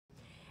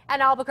An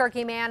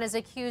Albuquerque man is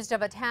accused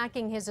of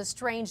attacking his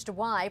estranged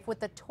wife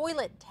with a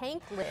toilet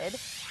tank lid.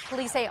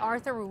 Police say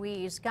Arthur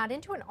Ruiz got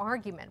into an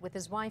argument with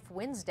his wife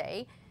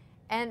Wednesday,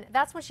 and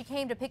that's when she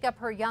came to pick up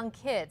her young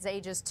kids,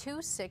 ages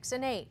 2, 6,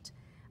 and 8.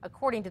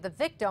 According to the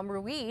victim,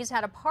 Ruiz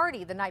had a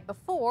party the night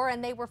before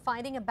and they were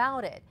fighting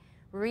about it.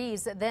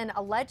 Ruiz then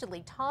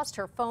allegedly tossed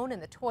her phone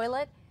in the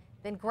toilet,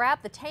 then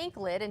grabbed the tank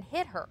lid and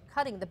hit her,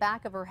 cutting the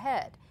back of her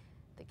head.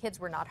 The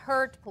kids were not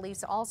hurt.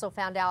 Police also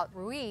found out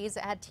Ruiz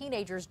had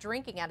teenagers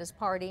drinking at his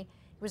party.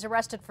 He was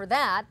arrested for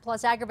that,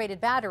 plus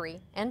aggravated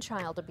battery and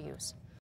child abuse.